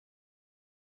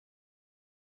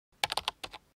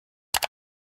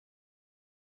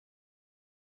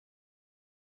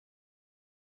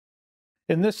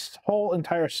In this whole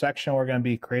entire section, we're going to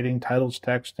be creating titles,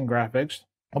 text, and graphics.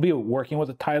 We'll be working with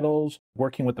the titles,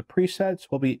 working with the presets.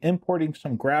 We'll be importing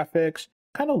some graphics,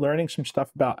 kind of learning some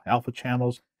stuff about alpha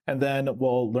channels, and then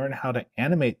we'll learn how to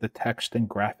animate the text and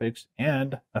graphics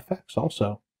and effects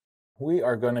also. We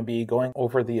are going to be going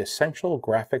over the Essential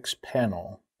Graphics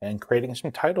panel and creating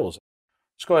some titles.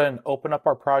 Let's go ahead and open up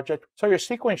our project. So your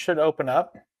sequence should open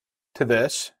up to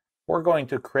this. We're going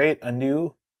to create a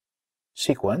new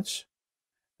sequence.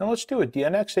 Now let's do a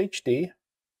DNX HD,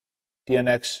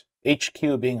 DNX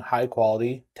HQ being high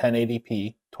quality,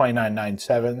 1080p,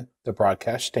 2997, the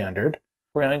broadcast standard.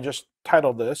 We're going to just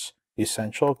title this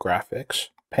Essential Graphics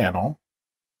Panel,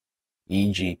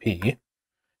 EGP.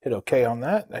 Hit OK on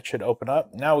that. That should open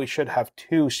up. Now we should have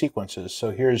two sequences.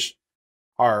 So here's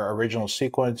our original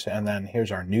sequence, and then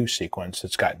here's our new sequence.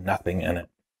 It's got nothing in it.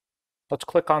 Let's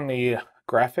click on the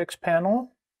graphics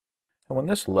panel. And when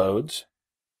this loads,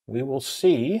 we will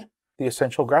see the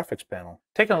Essential Graphics panel.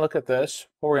 Taking a look at this,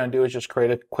 what we're going to do is just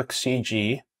create a quick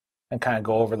CG and kind of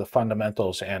go over the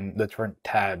fundamentals and the different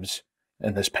tabs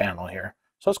in this panel here.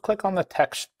 So let's click on the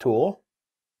text tool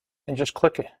and just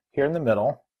click it here in the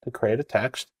middle to create a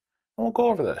text. And we'll go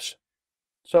over this.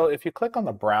 So if you click on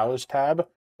the Browse tab,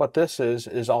 what this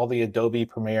is all the Adobe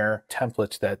Premiere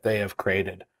templates that they have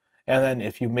created. And then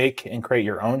if you make and create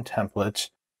your own templates,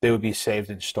 they would be saved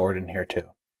and stored in here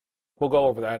too. We'll go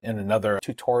over that in another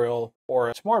tutorial,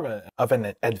 or it's more of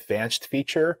an advanced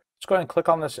feature. Let's go ahead and click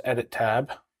on this Edit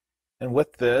tab. And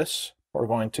with this, we're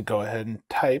going to go ahead and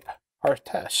type our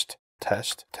test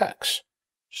text.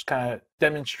 Just kind of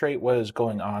demonstrate what is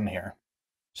going on here.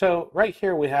 So right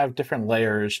here we have different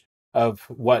layers of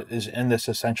what is in this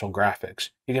Essential Graphics.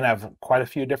 You can have quite a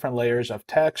few different layers of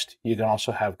text. You can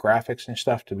also have graphics and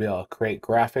stuff to be able to create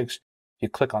graphics. You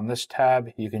click on this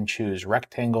tab, you can choose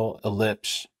rectangle,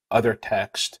 ellipse, other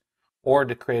text, or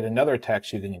to create another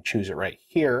text, you can choose it right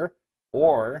here,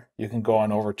 or you can go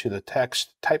on over to the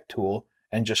text type tool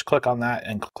and just click on that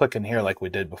and click in here like we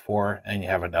did before, and you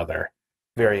have another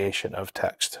variation of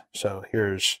text. So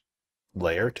here's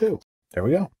layer 2. There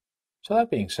we go. So that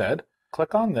being said,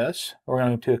 click on this. We're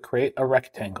going to create a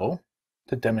rectangle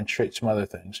to demonstrate some other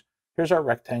things. Here's our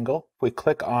rectangle. If we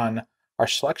click on our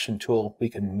selection tool, we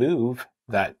can move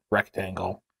that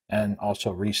rectangle and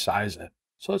also resize it.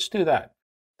 So let's do that.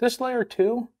 This layer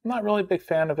 2, I'm not really a big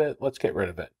fan of it. Let's get rid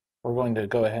of it. We're going to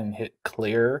go ahead and hit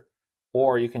clear,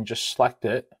 or you can just select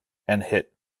it and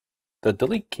hit the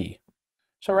delete key.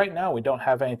 So right now we don't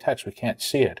have any text. We can't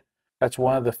see it. That's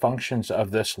one of the functions of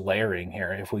this layering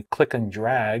here. If we click and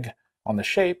drag on the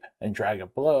shape and drag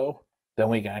it below, then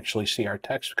we can actually see our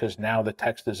text because now the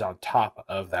text is on top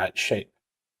of that shape.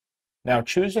 Now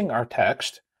choosing our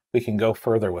text, we can go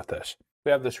further with this.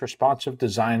 We have this responsive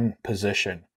design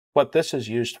position. What this is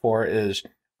used for is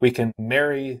we can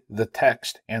marry the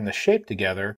text and the shape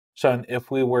together. So if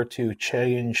we were to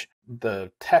change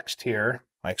the text here,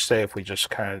 like say if we just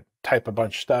kind of type a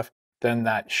bunch of stuff, then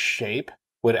that shape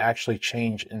would actually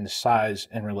change in size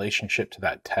in relationship to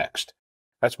that text.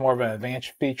 That's more of an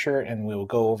advanced feature, and we will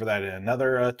go over that in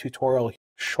another tutorial.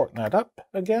 Shorten that up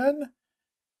again.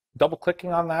 Double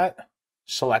clicking on that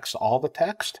selects all the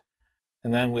text.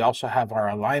 And then we also have our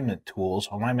alignment tools,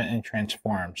 alignment and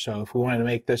transform. So if we wanted to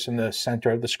make this in the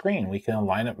center of the screen, we can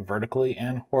align it vertically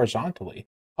and horizontally,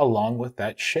 along with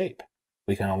that shape.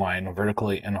 We can align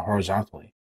vertically and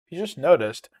horizontally. If you just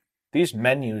noticed, these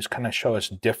menus kind of show us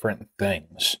different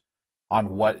things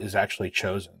on what is actually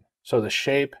chosen. So the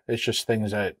shape is just things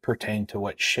that pertain to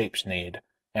what shapes need,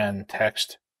 and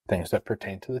text, things that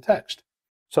pertain to the text.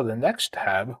 So the next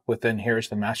tab within here is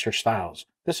the master styles.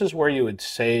 This is where you would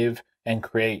save and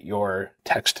create your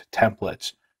text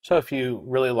templates. So if you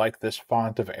really like this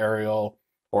font of Arial,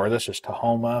 or this is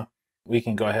Tahoma, we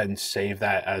can go ahead and save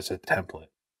that as a template.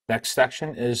 Next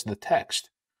section is the text.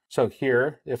 So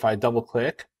here, if I double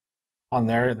click on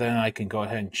there, then I can go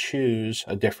ahead and choose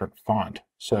a different font.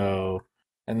 So,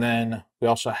 and then we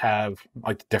also have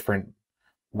like different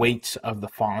weights of the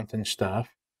font and stuff.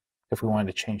 If we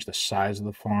wanted to change the size of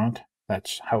the font,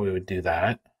 that's how we would do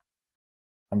that.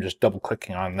 I'm just double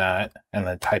clicking on that and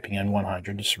then typing in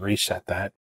 100 just to reset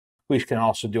that. We can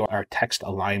also do our text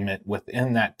alignment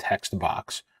within that text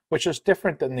box, which is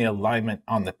different than the alignment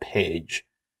on the page.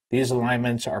 These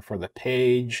alignments are for the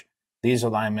page. These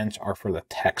alignments are for the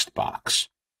text box.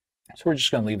 So we're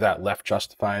just going to leave that left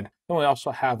justified. Then we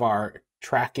also have our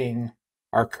tracking,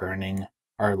 our kerning,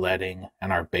 our leading,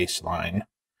 and our baseline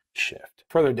shift.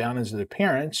 Further down is the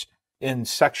appearance. In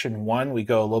section 1, we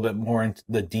go a little bit more into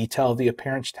the detail of the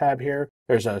appearance tab here.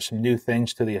 There's some new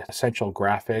things to the Essential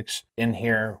Graphics in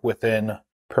here within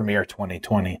Premiere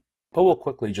 2020. but we'll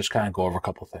quickly just kind of go over a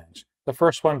couple things. The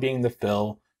first one being the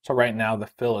fill. So right now the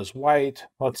fill is white.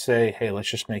 Let's say, hey, let's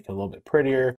just make it a little bit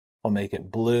prettier. We'll make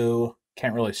it blue.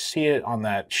 Can't really see it on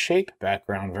that shape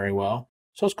background very well.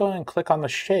 So let's go ahead and click on the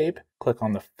shape, click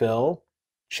on the fill,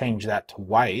 change that to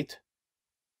white,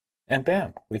 and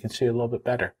bam, we can see it a little bit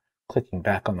better. Clicking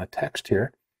back on the text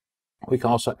here, we can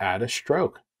also add a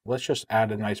stroke. Let's just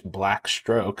add a nice black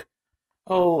stroke.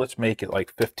 Oh, let's make it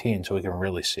like 15 so we can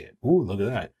really see it. Ooh, look at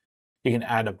that. You can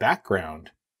add a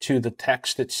background to the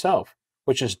text itself,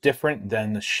 which is different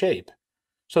than the shape.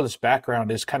 So this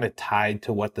background is kind of tied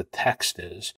to what the text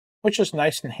is, which is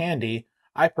nice and handy.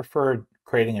 I prefer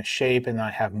creating a shape and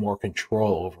I have more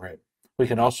control over it. We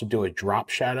can also do a drop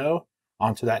shadow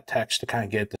onto that text to kind of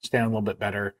get it to stand a little bit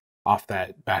better off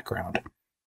that background.